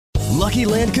Lucky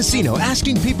Land Casino,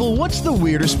 asking people, what's the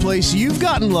weirdest place you've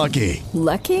gotten lucky?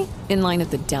 Lucky? In line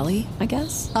at the deli, I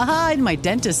guess? Aha, in my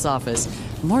dentist's office.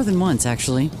 More than once,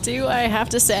 actually. Do I have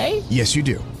to say? Yes, you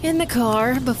do. In the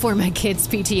car before my kids'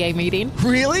 PTA meeting.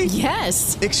 Really?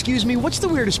 Yes. Excuse me, what's the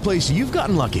weirdest place you've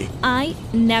gotten lucky? I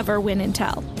never win and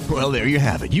tell. Well, there you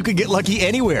have it. You can get lucky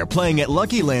anywhere, playing at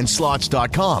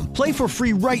LuckyLandSlots.com. Play for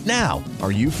free right now.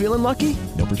 Are you feeling lucky?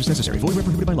 No purchase necessary. Void where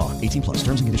prohibited by law. 18 plus.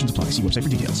 Terms and conditions apply. See website for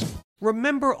details.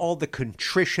 Remember all the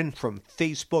contrition from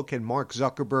Facebook and Mark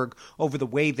Zuckerberg over the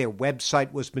way their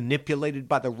website was manipulated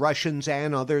by the Russians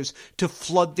and others to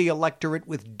flood the electorate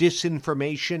with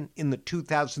disinformation in the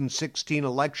 2016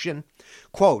 election?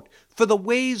 Quote, "For the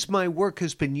ways my work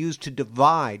has been used to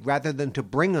divide rather than to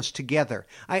bring us together,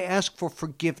 I ask for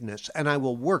forgiveness and I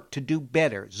will work to do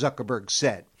better," Zuckerberg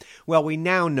said. Well, we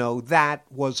now know that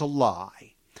was a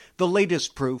lie. The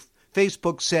latest proof,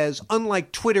 Facebook says,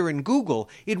 unlike Twitter and Google,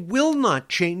 it will not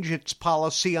change its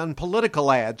policy on political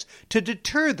ads to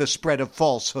deter the spread of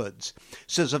falsehoods.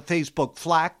 Says a Facebook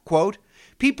flack, quote,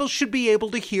 "People should be able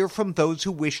to hear from those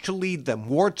who wish to lead them,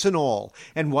 warts and all,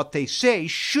 and what they say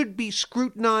should be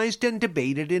scrutinized and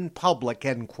debated in public,"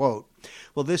 end quote.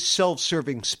 Well, this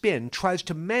self-serving spin tries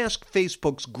to mask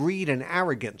Facebook's greed and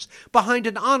arrogance behind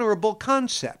an honorable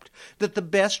concept that the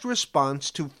best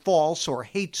response to false or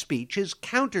hate speech is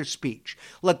counter-speech.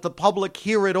 Let the public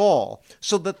hear it all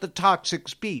so that the toxic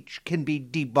speech can be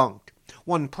debunked.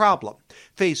 One problem,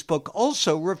 Facebook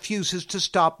also refuses to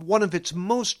stop one of its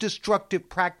most destructive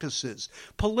practices,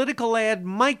 political ad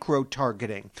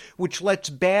micro-targeting, which lets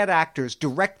bad actors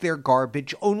direct their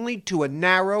garbage only to a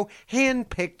narrow,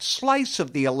 hand-picked slice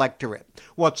of the electorate.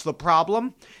 What's the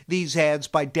problem? These ads,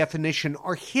 by definition,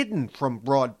 are hidden from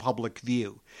broad public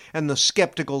view, and the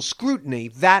skeptical scrutiny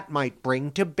that might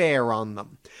bring to bear on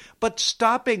them. But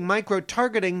stopping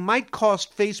micro-targeting might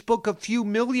cost Facebook a few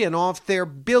million off their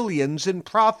billions in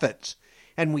profits.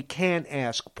 And we can't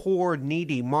ask poor,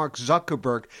 needy Mark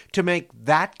Zuckerberg to make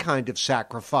that kind of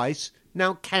sacrifice.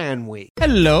 Now, can we?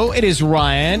 Hello, it is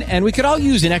Ryan, and we could all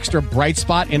use an extra bright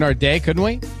spot in our day, couldn't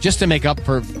we? Just to make up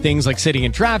for things like sitting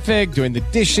in traffic, doing the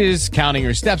dishes, counting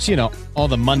your steps, you know, all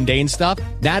the mundane stuff.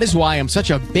 That is why I'm such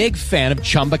a big fan of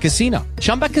Chumba Casino.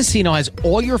 Chumba Casino has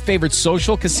all your favorite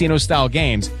social casino-style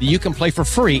games that you can play for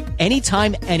free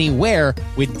anytime, anywhere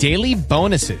with daily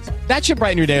bonuses. That should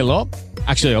brighten your day a little.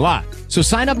 Actually, a lot. So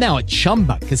sign up now at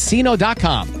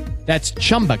ChumbaCasino.com. That's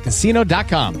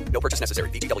ChumbaCasino.com. No purchase necessary.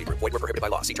 VGW Group. Void where prohibited by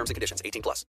law. See terms and conditions. 18 plus.